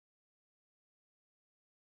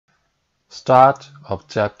Start of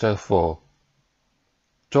Chapter 4.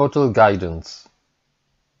 Total Guidance.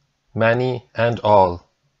 Many and all.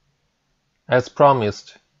 As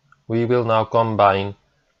promised, we will now combine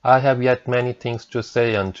I have yet many things to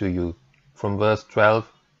say unto you, from verse 12,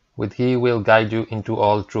 with He will guide you into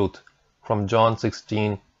all truth, from John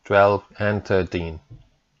 16:12 and 13.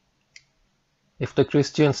 If the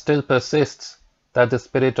Christian still persists that the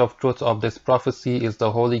spirit of truth of this prophecy is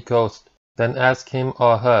the Holy Ghost, then ask him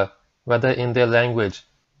or her whether in their language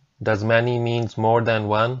does many means more than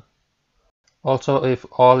one? Also, if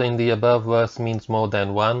all in the above verse means more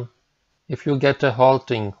than one, if you get a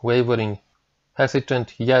halting, wavering,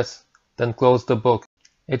 hesitant yes, then close the book.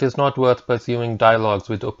 It is not worth pursuing dialogues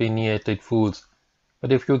with opinionated fools.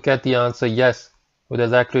 But if you get the answer yes with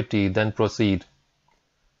alacrity, then proceed.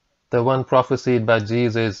 The one prophesied by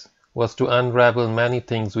Jesus was to unravel many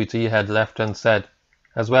things which he had left unsaid,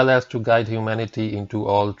 as well as to guide humanity into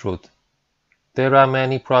all truth. There are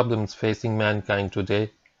many problems facing mankind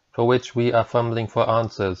today, for which we are fumbling for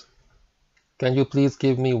answers. Can you please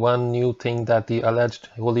give me one new thing that the alleged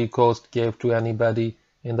Holy Ghost gave to anybody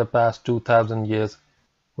in the past 2000 years,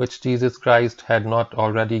 which Jesus Christ had not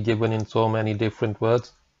already given in so many different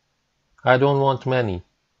words? I don't want many.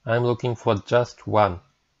 I am looking for just one.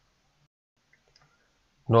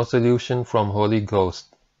 No solution from Holy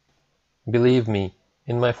Ghost. Believe me,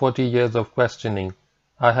 in my 40 years of questioning,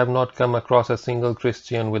 I have not come across a single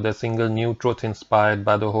Christian with a single new truth inspired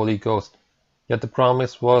by the Holy Ghost. Yet the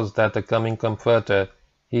promise was that the coming Comforter,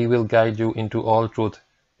 He will guide you into all truth.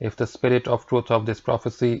 If the spirit of truth of this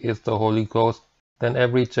prophecy is the Holy Ghost, then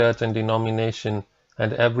every church and denomination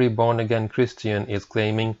and every born-again Christian is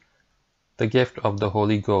claiming the gift of the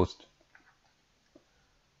Holy Ghost.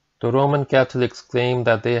 The Roman Catholics claim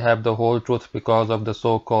that they have the whole truth because of the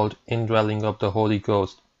so-called indwelling of the Holy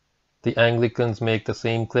Ghost. The Anglicans make the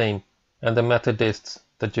same claim, and the Methodists,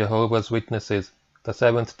 the Jehovah's Witnesses, the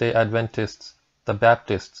Seventh-day Adventists, the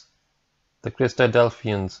Baptists, the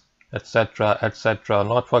Christadelphians, etc., etc.,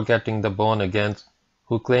 not forgetting the born-agains,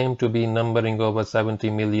 who claim to be numbering over 70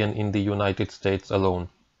 million in the United States alone.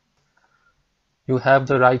 You have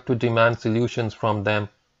the right to demand solutions from them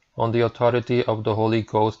on the authority of the Holy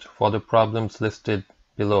Ghost for the problems listed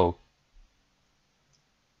below.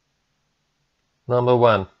 Number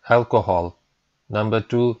 1. Alcohol. Number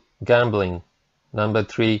 2. Gambling. Number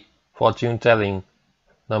 3. Fortune-telling.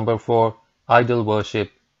 Number 4. Idol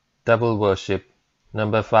worship, devil worship.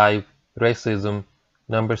 Number 5. Racism.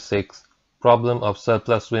 Number 6. Problem of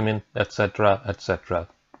surplus women, etc., etc.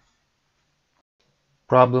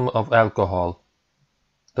 Problem of alcohol.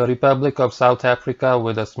 The Republic of South Africa,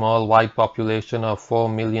 with a small white population of 4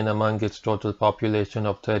 million among its total population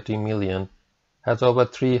of 30 million, has over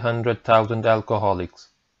 300,000 alcoholics.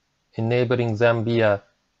 In neighboring Zambia,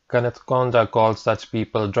 Kenneth Kaunda calls such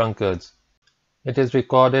people drunkards. It is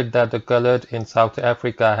recorded that the colored in South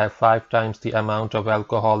Africa have 5 times the amount of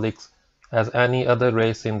alcoholics as any other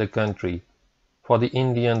race in the country. For the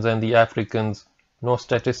Indians and the Africans, no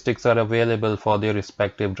statistics are available for their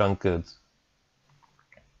respective drunkards.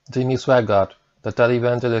 Jimmy Swaggart, the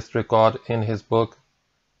televangelist, records in his book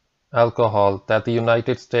Alcohol that the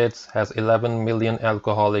United States has 11 million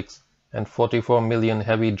alcoholics and 44 million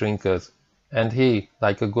heavy drinkers, and he,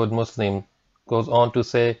 like a good Muslim, goes on to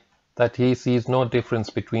say that he sees no difference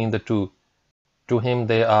between the two. To him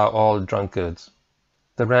they are all drunkards.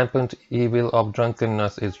 The rampant evil of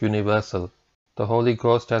drunkenness is universal. The Holy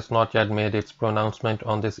Ghost has not yet made its pronouncement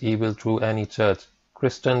on this evil through any church.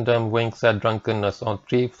 Christendom winks at drunkenness on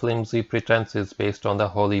 3 flimsy pretenses based on the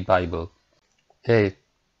Holy Bible. A.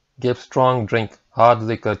 Give strong drink, hard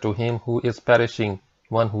liquor to him who is perishing,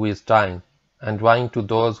 one who is dying, and wine to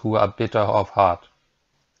those who are bitter of heart.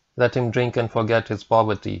 Let him drink and forget his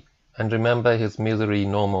poverty, and remember his misery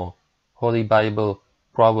no more. Holy Bible,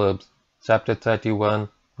 Proverbs, chapter 31,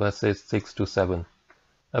 verses 6 to 7.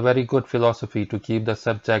 A very good philosophy to keep the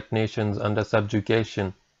subject nations under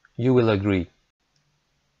subjugation, you will agree.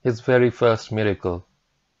 His very first miracle.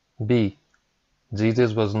 B.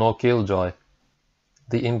 Jesus was no killjoy.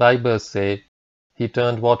 The imbibers say he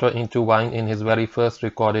turned water into wine in his very first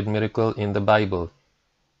recorded miracle in the Bible.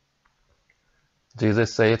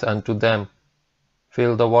 Jesus saith unto them,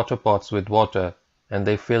 Fill the water pots with water, and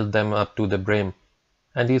they filled them up to the brim.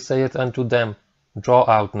 And he saith unto them, Draw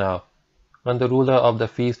out now. When the ruler of the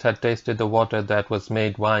feast had tasted the water that was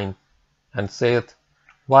made wine, and saith,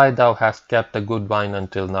 Why thou hast kept the good wine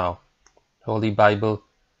until now? Holy Bible,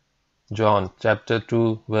 John chapter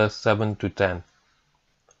 2, verse 7 to 10.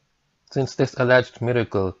 Since this alleged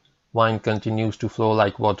miracle, wine continues to flow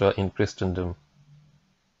like water in Christendom.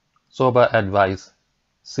 Sober advice.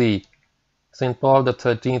 C. St. Paul the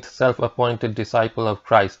 13th, self-appointed disciple of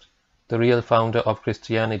Christ, the real founder of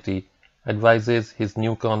Christianity, advises his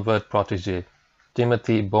new convert protege,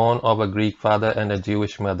 Timothy, born of a Greek father and a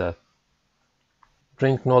Jewish mother.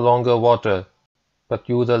 Drink no longer water, but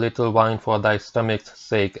use a little wine for thy stomach's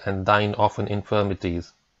sake and thine often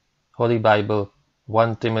infirmities. Holy Bible,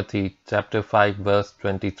 1 Timothy chapter 5 verse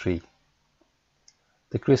 23.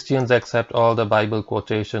 The Christians accept all the Bible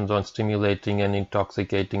quotations on stimulating and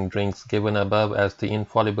intoxicating drinks given above as the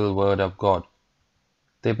infallible word of God.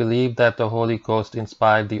 They believe that the Holy Ghost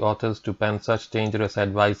inspired the authors to pen such dangerous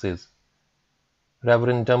advices.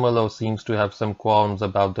 Reverend Dumelow seems to have some qualms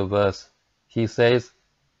about the verse. He says,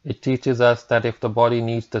 "It teaches us that if the body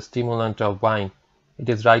needs the stimulant of wine, it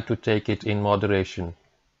is right to take it in moderation."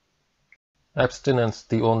 Abstinence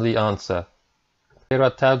the only answer. There are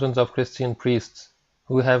thousands of Christian priests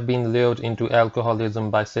who have been lured into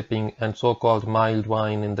alcoholism by sipping and so-called mild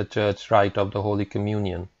wine in the church rite of the Holy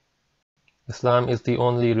Communion. Islam is the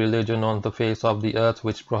only religion on the face of the earth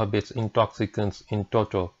which prohibits intoxicants in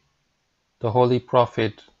toto. The Holy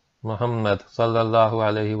Prophet Muhammad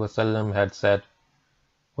ﷺ had said,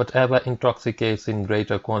 "Whatever intoxicates in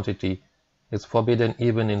greater quantity is forbidden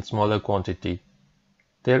even in smaller quantity."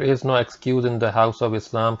 There is no excuse in the house of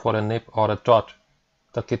Islam for a nip or a tot.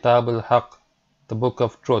 The Kitab al-Haq, the Book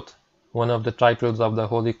of Truth, one of the titles of the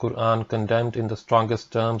Holy Quran, condemned in the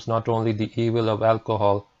strongest terms not only the evil of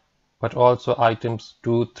alcohol, but also items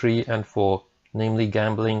 2, 3, and 4, namely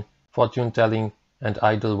gambling, fortune-telling, and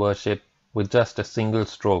idol worship, with just a single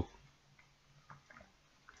stroke.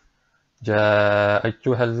 Ya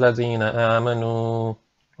ayyuhallazina amanu,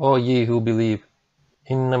 O ye who believe,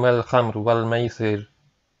 innamal khamr wal maisir,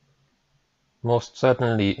 most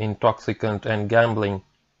certainly intoxicant and gambling,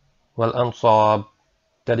 wal ansab,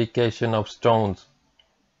 dedication of stones,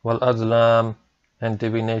 wal azlam, and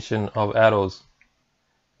divination of arrows,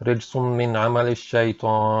 rijsum min amali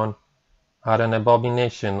shaitan, are an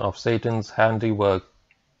abomination of Satan's handiwork.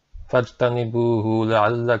 Fajtanibuhu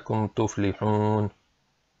la'allakum tuflihun.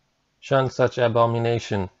 Shun such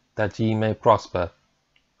abomination that ye may prosper.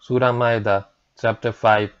 Surah Ma'idah, chapter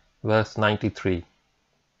 5, verse 93.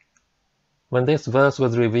 When this verse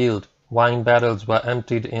was revealed, wine barrels were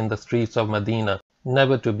emptied in the streets of Medina,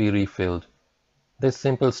 never to be refilled. This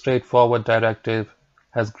simple, straightforward directive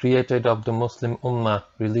has created of the Muslim Ummah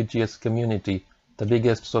religious community the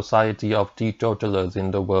biggest society of teetotalers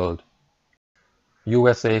in the world.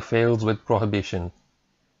 U.S.A. fails with prohibition.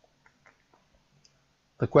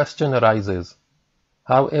 The question arises,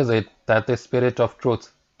 how is it that the spirit of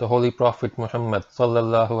truth, the Holy Prophet Muhammad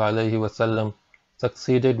ﷺ,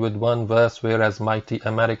 succeeded with one verse, whereas mighty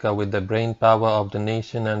America, with the brain power of the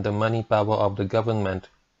nation and the money power of the government,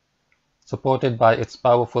 supported by its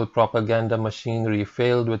powerful propaganda machinery,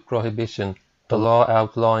 failed with prohibition, the law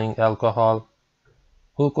outlawing alcohol?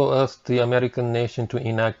 Who coerced the American nation to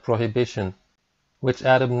enact prohibition? Which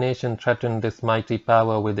Arab nation threatened this mighty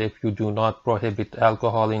power with, "If you do not prohibit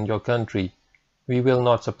alcohol in your country, we will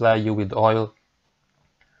not supply you with oil"?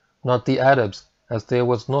 Not the Arabs, as there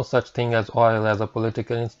was no such thing as oil as a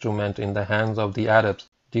political instrument in the hands of the Arabs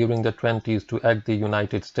during the 20s to act the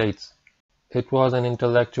United States. It was an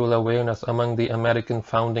intellectual awareness among the American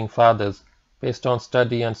founding fathers, based on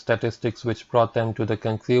study and statistics, which brought them to the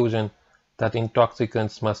conclusion that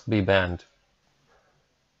intoxicants must be banned.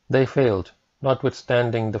 They failed,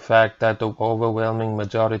 notwithstanding the fact that the overwhelming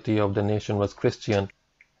majority of the nation was Christian,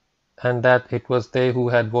 and that it was they who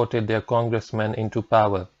had voted their congressmen into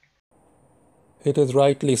power. It is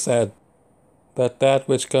rightly said that that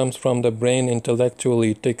which comes from the brain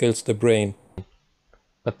intellectually tickles the brain,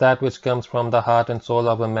 but that which comes from the heart and soul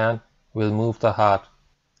of a man will move the heart.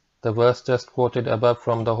 The verse just quoted above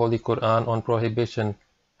from the Holy Quran on prohibition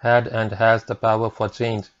had and has the power for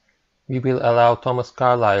change. We will allow Thomas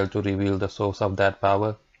Carlyle to reveal the source of that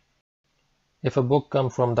power. If a book come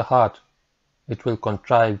from the heart, it will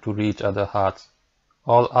contrive to reach other hearts.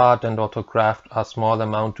 All art and autocraft are small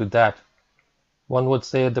amount to that. One would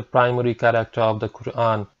say the primary character of the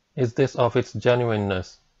Quran is this of its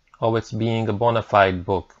genuineness, of its being a bona fide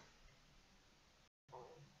book.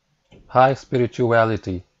 High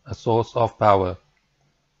spirituality, a source of power.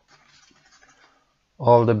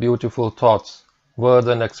 All the beautiful thoughts, words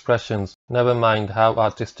and expressions, never mind how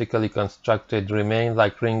artistically constructed, remain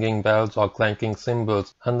like ringing bells or clanking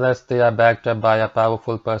cymbals unless they are backed up by a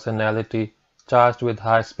powerful personality charged with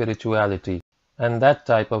high spirituality. And that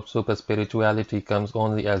type of super spirituality comes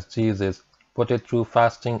only as Jesus put it through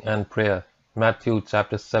fasting and prayer. Matthew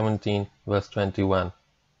chapter 17 verse 21.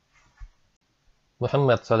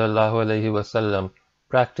 Muhammad ﷺ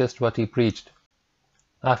practiced what he preached.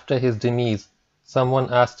 After his demise,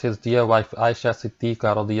 someone asked his dear wife Aisha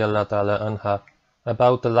Siddiqa radiyallahu ta'ala anha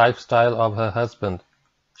about the lifestyle of her husband.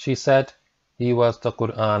 She said, "He was the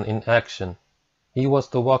Quran in action. He was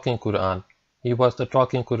the walking Quran. He was the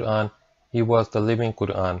talking Quran. He was the living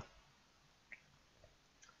Quran."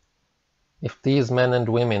 If these men and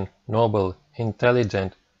women, noble,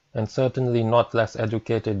 intelligent, and certainly not less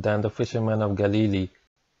educated than the fishermen of Galilee,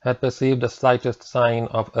 had perceived the slightest sign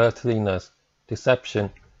of earthliness,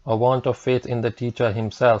 deception, or want of faith in the teacher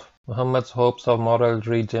himself, Muhammad's hopes of moral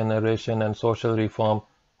regeneration and social reform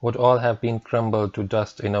would all have been crumbled to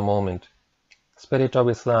dust in a moment. Spirit of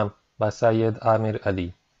Islam by Sayyid Amir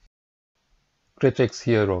Ali. Critic's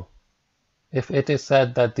Hero. If it is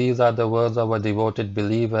said that these are the words of a devoted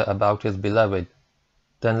believer about his beloved,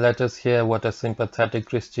 then let us hear what a sympathetic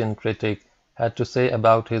Christian critic had to say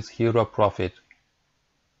about his hero prophet.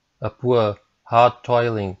 A poor,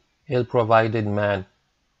 hard-toiling, ill-provided man,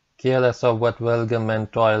 careless of what vulgar men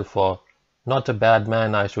toil for, not a bad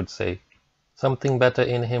man, I should say, something better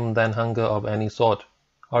in him than hunger of any sort,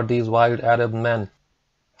 or these wild Arab men,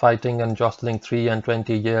 fighting and jostling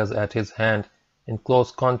 23 years at his hand, in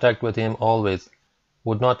close contact with him always,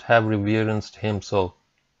 would not have reverenced him so.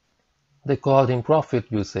 They called him prophet,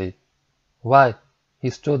 you say. Why, he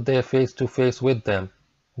stood there face to face with them,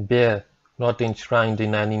 bare, not enshrined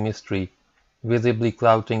in any mystery, visibly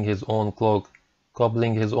clouting his own cloak,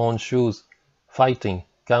 cobbling his own shoes, fighting,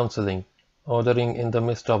 counseling, ordering in the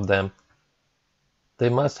midst of them. They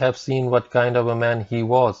must have seen what kind of a man he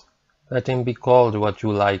was, let him be called what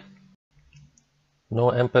you like.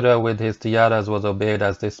 No emperor with his tiaras was obeyed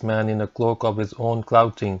as this man in a cloak of his own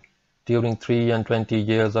clouting, during 23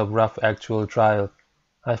 years of rough actual trial.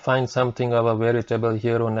 I find something of a veritable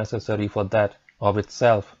hero necessary for that, of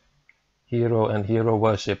itself. Hero and Hero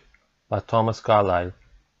Worship by Thomas Carlyle.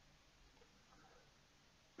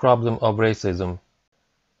 Problem of Racism.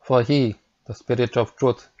 For he, the Spirit of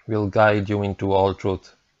Truth, will guide you into all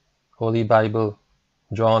truth. Holy Bible,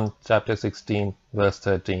 John chapter 16, verse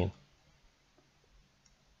 13.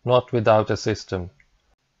 Not without a system.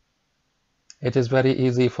 It is very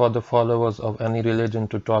easy for the followers of any religion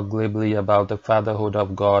to talk glibly about the fatherhood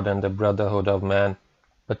of God and the brotherhood of man,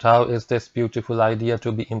 but how is this beautiful idea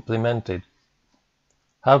to be implemented?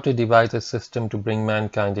 How to devise a system to bring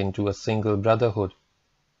mankind into a single brotherhood?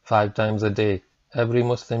 5 times a day, every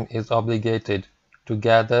Muslim is obligated to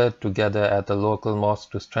gather together at the local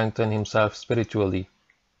mosque to strengthen himself spiritually.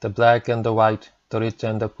 The black and the white, the rich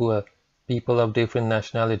and the poor, people of different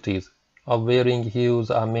nationalities, of varying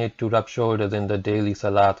hues are made to rub shoulders in the daily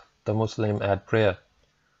salat, the Muslim at prayer.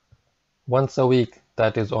 Once a week,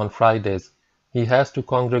 that is on Fridays, he has to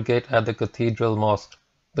congregate at the cathedral mosque,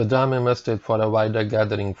 the Jami Masjid, for a wider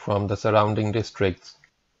gathering from the surrounding districts,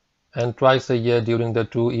 and twice a year during the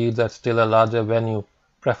 2 Eids at still a larger venue,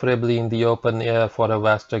 preferably in the open air for a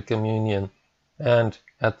vaster communion, and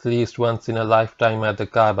at least once in a lifetime at the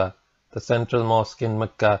Kaaba, the central mosque in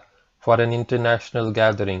Mecca, for an international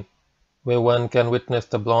gathering, where one can witness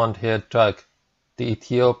the blonde-haired Turk, the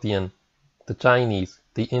Ethiopian, the Chinese,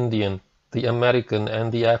 the Indian, the American,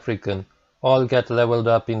 and the African all get leveled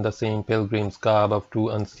up in the same pilgrim's garb of 2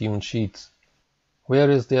 unsewn sheets. Where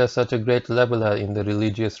is there such a great leveler in the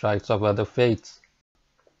religious rites of other faiths?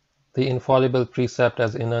 The infallible precept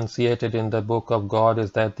as enunciated in the Book of God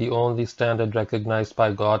is that the only standard recognized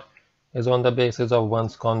by God is on the basis of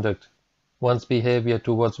one's conduct, one's behavior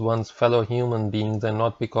towards one's fellow human beings, and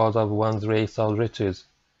not because of one's race or riches.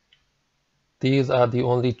 These are the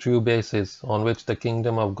only true basis on which the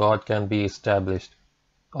kingdom of God can be established.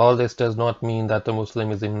 All this does not mean that the Muslim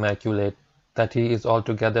is immaculate, that he is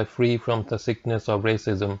altogether free from the sickness of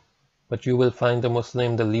racism, but you will find the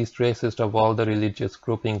Muslim the least racist of all the religious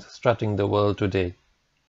groupings strutting the world today.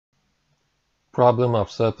 Problem of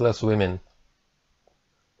surplus women.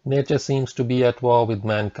 Nature seems to be at war with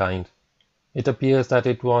mankind. It appears that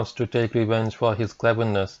it wants to take revenge for his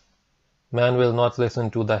cleverness. Man will not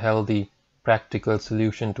listen to the healthy, practical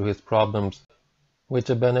solution to his problems, which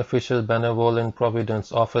a beneficial, benevolent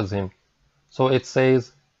providence offers him. So it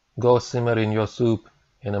says, "Go simmer in your soup,"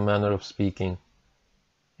 in a manner of speaking.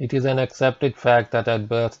 It is an accepted fact that at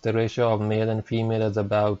birth the ratio of male and female is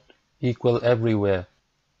about equal everywhere,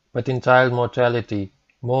 but in child mortality,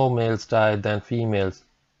 more males die than females.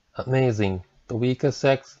 Amazing! The weaker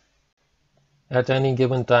sex? At any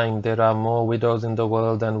given time, there are more widows in the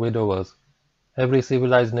world than widowers. Every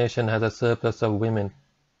civilized nation has a surplus of women.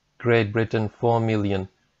 Great Britain 4 million,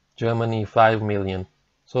 Germany 5 million,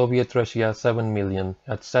 Soviet Russia 7 million,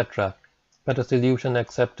 etc. But a solution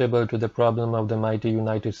acceptable to the problem of the mighty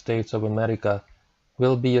United States of America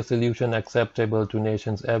will be a solution acceptable to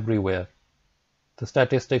nations everywhere. The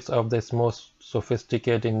statistics of this most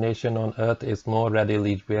sophisticated nation on earth is more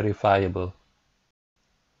readily verifiable.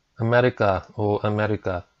 America, oh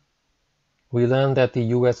America. We learn that the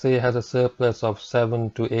USA has a surplus of 7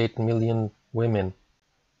 to 8 million women.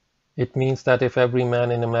 It means that if every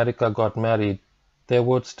man in America got married, there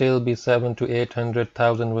would still be 7 to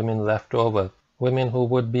 800,000 women left over, women who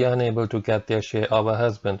would be unable to get their share of a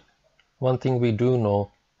husband. One thing we do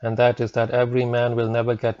know, and that is that every man will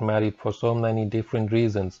never get married for so many different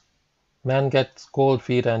reasons. Man gets cold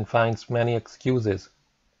feet and finds many excuses.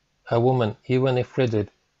 A woman, even if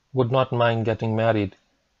frigid, would not mind getting married.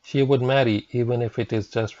 She would marry even if it is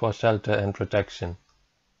just for shelter and protection.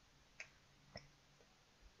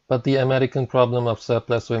 But the American problem of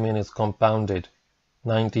surplus women is compounded.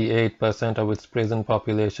 98% of its prison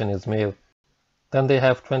population is male. Then they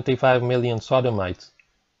have 25 million sodomites.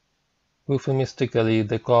 Euphemistically,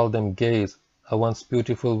 they call them gays, a once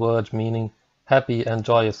beautiful word meaning happy and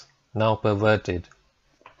joyous, now perverted.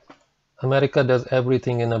 America does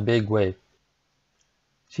everything in a big way.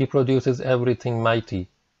 She produces everything mighty,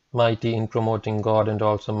 mighty in promoting God and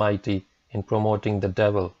also mighty in promoting the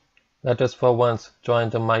devil. Let us for once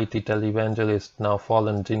join the mighty televangelist, now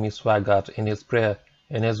fallen Jimmy Swaggart, in his prayer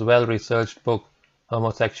in his well-researched book,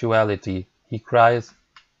 Homosexuality. He cries,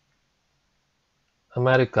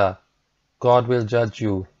 America, God will judge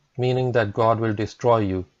you, meaning that God will destroy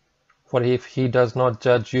you. For if he does not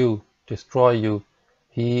judge you, destroy you,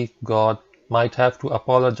 he, God, might have to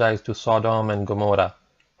apologize to Sodom and Gomorrah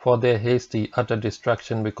for their hasty, utter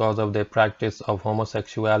destruction because of their practice of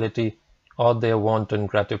homosexuality or their wanton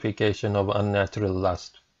gratification of unnatural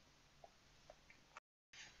lust.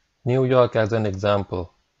 New York as an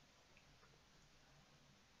example.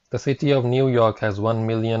 The city of New York has 1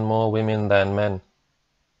 million more women than men.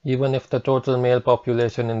 Even if the total male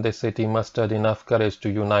population in this city mustered enough courage to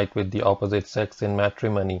unite with the opposite sex in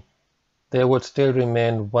matrimony, there would still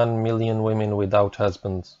remain 1 million women without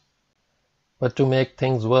husbands. But to make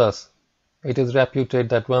things worse, it is reputed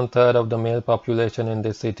that 1/3 of the male population in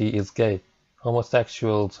this city is gay,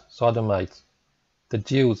 homosexuals, sodomites. The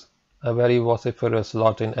Jews, a very vociferous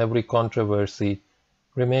lot in every controversy,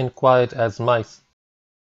 remain quiet as mice,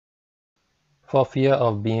 for fear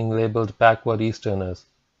of being labeled backward Easterners.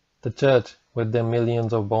 The Church, with their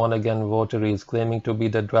millions of born-again votaries claiming to be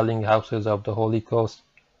the dwelling houses of the Holy Ghost,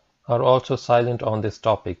 are also silent on this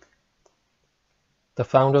topic. The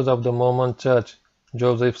founders of the Mormon Church,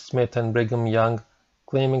 Joseph Smith and Brigham Young,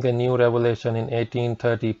 claiming a new revelation in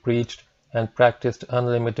 1830, preached and practiced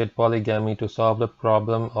unlimited polygamy to solve the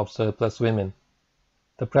problem of surplus women.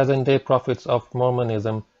 The present-day prophets of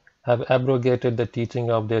Mormonism have abrogated the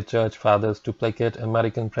teaching of their church fathers to placate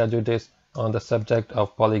American prejudice on the subject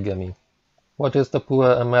of polygamy. What is the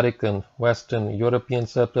poor American, Western, European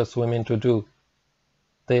surplus women to do?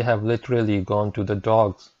 They have literally gone to the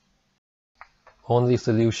dogs. Only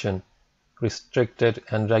solution: restricted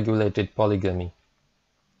and regulated polygamy.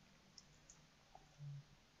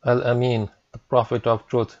 Al-Amin, the prophet of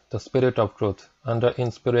truth, the spirit of truth, under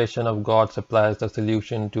inspiration of God supplies the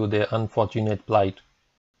solution to their unfortunate plight.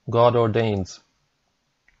 God ordains: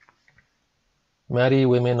 marry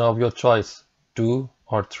women of your choice, 2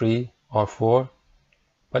 or 3 or 4,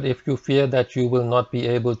 but if you fear that you will not be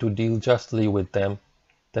able to deal justly with them,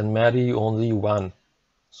 then marry only one.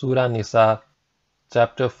 Surah Nisa,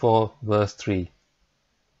 chapter 4, verse 3.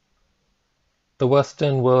 The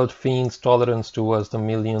Western world feigns tolerance towards the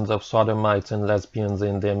millions of sodomites and lesbians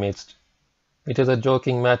in their midst. It is a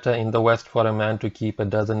joking matter in the West for a man to keep a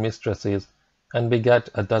dozen mistresses and beget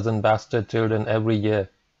a dozen bastard children every year.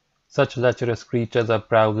 Such lecherous creatures are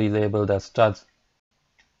proudly labeled as studs.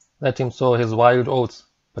 Let him sow his wild oats,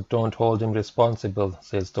 but don't hold him responsible,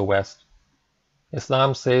 says the West.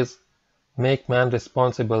 Islam says, make man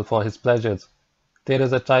responsible for his pleasures. There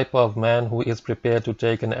is a type of man who is prepared to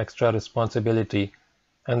take an extra responsibility,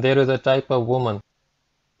 and there is a type of woman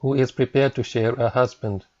who is prepared to share a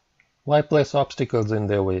husband. Why place obstacles in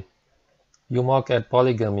their way? You mock at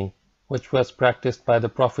polygamy, which was practiced by the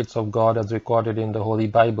prophets of God as recorded in the Holy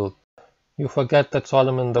Bible. You forget that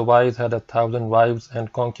Solomon the Wise had 1,000 wives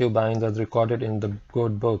and concubines as recorded in the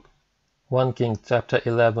good book. 1 Kings chapter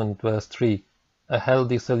 11 verse 3, a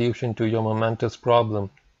healthy solution to your momentous problem,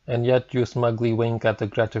 and yet you smugly wink at the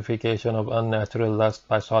gratification of unnatural lust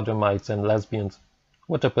by sodomites and lesbians.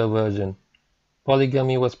 What a perversion!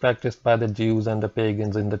 Polygamy was practiced by the Jews and the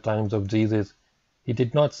pagans in the times of Jesus. He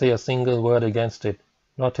did not say a single word against it,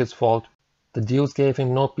 not his fault. The Jews gave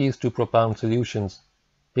him no peace to propound solutions.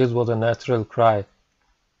 His was a natural cry.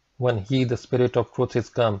 When he, the Spirit of Truth, is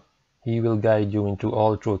come, he will guide you into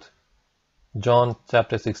all truth. John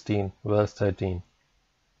chapter 16, verse 13.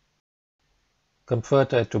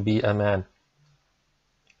 Comforter to be a man.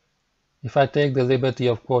 If I take the liberty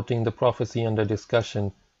of quoting the prophecy under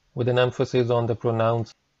discussion, with an emphasis on the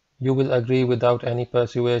pronouns, you will agree without any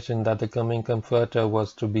persuasion that the coming Comforter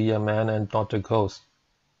was to be a man and not a ghost.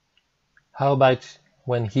 Howbeit,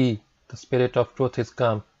 when he, the Spirit of truth, is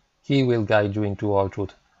come, he will guide you into all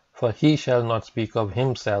truth. For he shall not speak of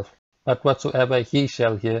himself, but whatsoever he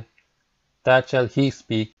shall hear, that shall he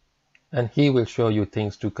speak, and he will show you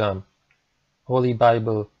things to come. Holy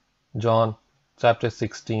Bible, John chapter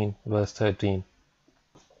 16, verse 13.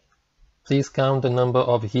 Please count the number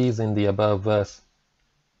of he's in the above verse.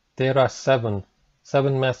 There are seven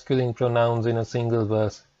masculine pronouns in a single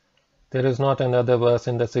verse. There is not another verse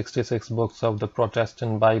in the 66 books of the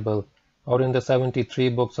Protestant Bible or in the 73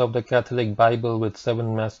 books of the Catholic Bible with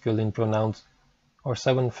 7 masculine pronouns or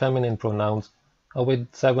 7 feminine pronouns or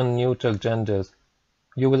with 7 neuter genders.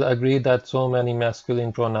 You will agree that so many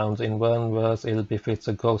masculine pronouns in one verse ill befits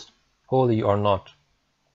a ghost, holy or not.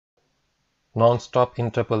 Non-stop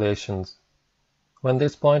interpolations. When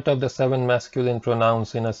this point of the 7 masculine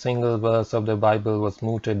pronouns in a single verse of the Bible was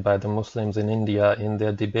mooted by the Muslims in India in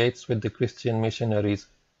their debates with the Christian missionaries,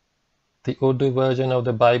 the Urdu version of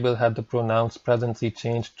the Bible had the pronouns presently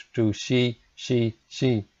changed to she,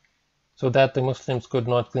 so that the Muslims could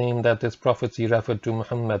not claim that this prophecy referred to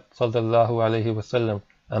Muhammad sallallahu alaihi wasallam,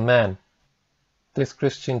 a man. This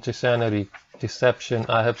Christian chicanery, deception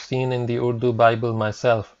I have seen in the Urdu Bible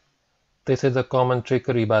myself. This is a common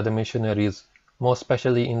trickery by the missionaries, more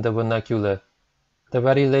especially in the vernacular. The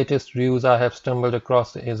very latest ruse I have stumbled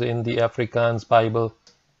across is in the Afrikaans Bible.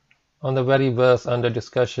 On the very verse under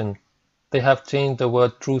discussion, they have changed the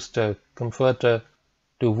word trooster, comforter,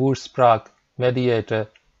 to woordspraak, mediator,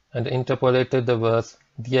 and interpolated the verse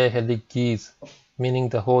die Heilige Geest, meaning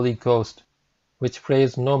the Holy Ghost, which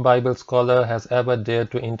phrase no Bible scholar has ever dared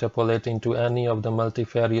to interpolate into any of the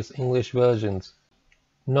multifarious English versions.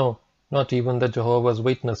 No, not even the Jehovah's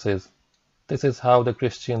Witnesses. This is how the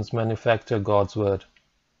Christians manufacture God's word.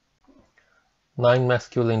 9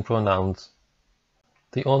 masculine pronouns.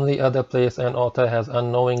 The only other place an author has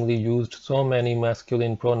unknowingly used so many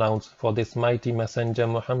masculine pronouns for this mighty messenger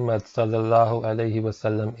Muhammad sallallahu alaihi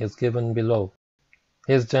wasallam is given below.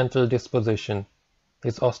 His gentle disposition,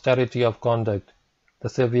 his austerity of conduct, the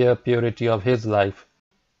severe purity of his life,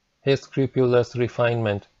 his scrupulous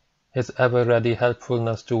refinement, his ever-ready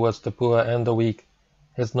helpfulness towards the poor and the weak,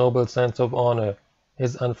 his noble sense of honor,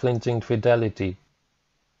 his unflinching fidelity.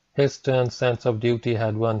 His stern sense of duty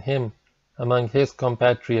had won him, among his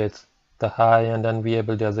compatriots, the high and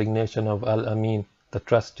enviable designation of Al-Amin, the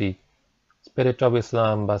Trusty, Spirit of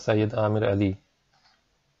Islam by Sayyid Amir Ali.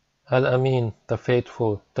 Al-Amin, the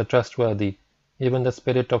faithful, the trustworthy, even the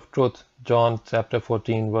Spirit of Truth, John chapter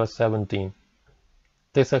 14, verse 17.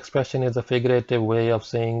 This expression is a figurative way of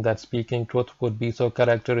saying that speaking truth would be so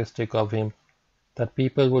characteristic of him that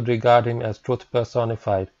people would regard him as truth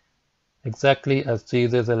personified, exactly as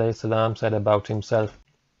Jesus ﷺ said about himself,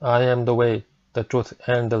 I am the way, the truth,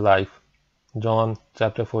 and the life, John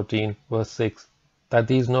chapter 14, verse 6, that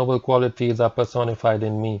these noble qualities are personified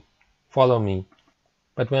in me. Follow me.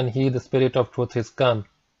 But when he, the Spirit of truth, is come,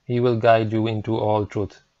 he will guide you into all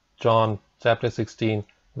truth, John chapter 16,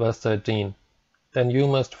 verse 13. Then you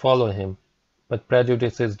must follow him. But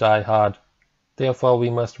prejudices die hard. Therefore we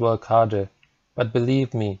must work harder. But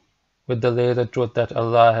believe me, with the laser truth that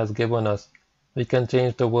Allah has given us, we can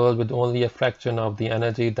change the world with only a fraction of the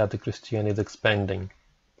energy that the Christian is expending.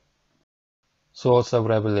 Source of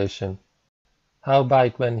revelation.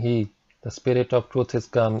 Howbeit when he, the Spirit of truth, is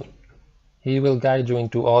come, he will guide you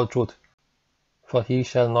into all truth. For he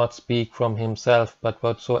shall not speak from himself, but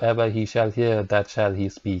whatsoever he shall hear, that shall he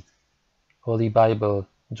speak. Holy Bible,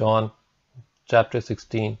 John chapter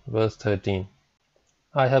 16, verse 13.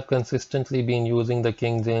 I have consistently been using the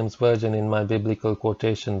King James Version in my biblical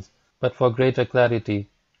quotations, but for greater clarity,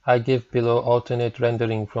 I give below alternate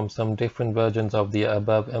rendering from some different versions of the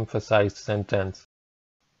above emphasized sentence.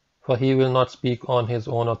 For he will not speak on his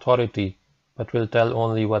own authority, but will tell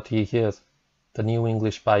only what he hears, the New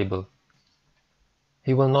English Bible.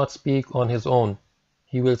 He will not speak on his own,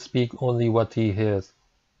 he will speak only what he hears,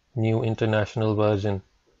 New International Version.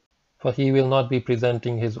 For he will not be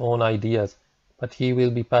presenting his own ideas, but he will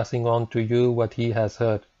be passing on to you what he has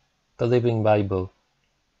heard, the Living Bible.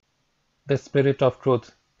 This Spirit of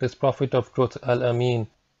Truth, this Prophet of Truth, Al-Amin,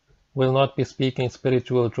 will not be speaking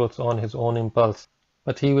spiritual truths on his own impulse,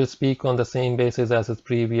 but he will speak on the same basis as his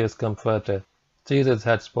previous comforter. Jesus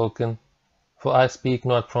had spoken, For I speak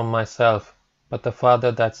not from myself, but the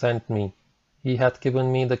Father that sent me. He hath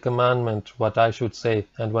given me the commandment what I should say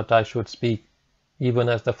and what I should speak, even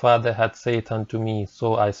as the Father hath said unto me,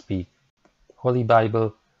 so I speak. Holy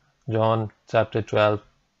Bible, John chapter 12,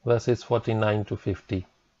 verses 49 to 50.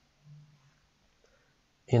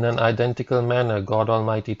 In an identical manner, God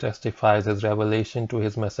Almighty testifies His revelation to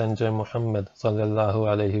His messenger Muhammad sallallahu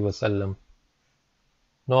alaihi wasallam.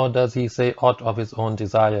 Nor does He say aught of His own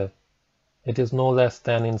desire. It is no less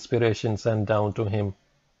than inspiration sent down to Him.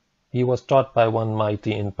 He was taught by one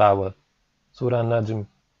mighty in power. Surah Najm,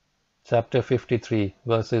 chapter 53,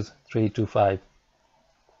 verses 3 to 5.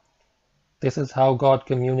 This is how God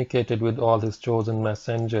communicated with all His chosen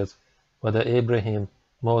messengers, whether Abraham,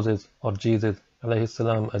 Moses, or Jesus alayhi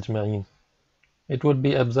salam ajma'in. It would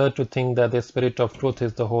be absurd to think that the Spirit of Truth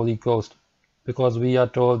is the Holy Ghost, because we are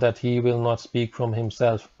told that He will not speak from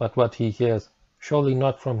Himself, but what He hears, surely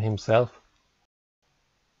not from Himself.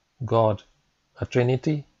 God, a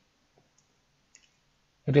Trinity?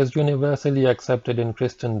 It is universally accepted in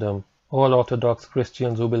Christendom, all Orthodox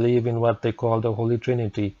Christians who believe in what they call the Holy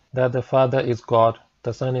Trinity, that the Father is God,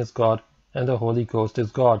 the Son is God, and the Holy Ghost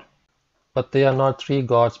is God. But they are not three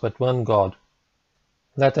gods but one God.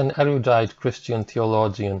 Let an erudite Christian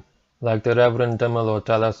theologian, like the Reverend Demello,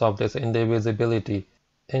 tell us of this indivisibility,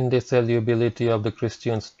 indissolubility of the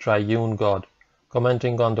Christian's triune God,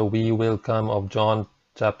 commenting on the "we will come" of John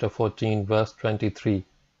chapter 14, verse 23.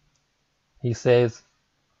 He says,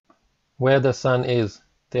 "Where the Son is,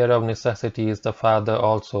 there of necessity is the Father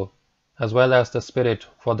also, as well as the Spirit,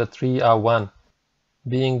 for the three are one,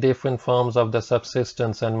 being different forms of the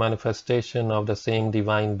subsistence and manifestation of the same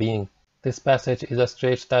divine being." This passage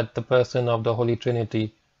illustrates that the persons of the Holy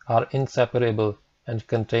Trinity are inseparable and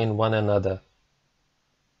contain one another.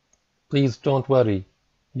 Please don't worry,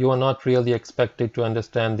 you are not really expected to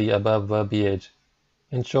understand the above verbiage.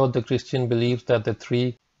 In short, the Christian believes that the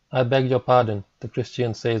three, I beg your pardon, the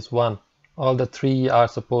Christian says one, all the three are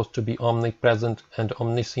supposed to be omnipresent and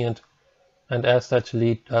omniscient, and as such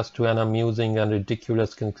lead us to an amusing and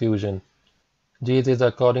ridiculous conclusion. Jesus,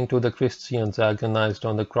 according to the Christians, agonized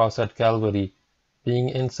on the cross at Calvary. Being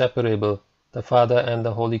inseparable, the Father and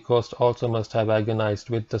the Holy Ghost also must have agonized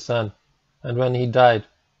with the Son, and when He died,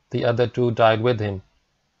 the other two died with Him.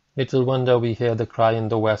 Little wonder we hear the cry in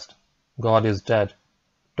the West, "God is dead."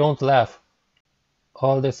 Don't laugh.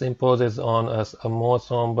 All this imposes on us a more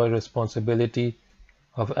somber responsibility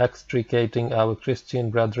of extricating our Christian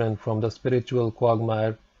brethren from the spiritual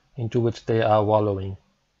quagmire into which they are wallowing.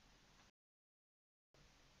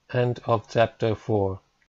 End of chapter 4.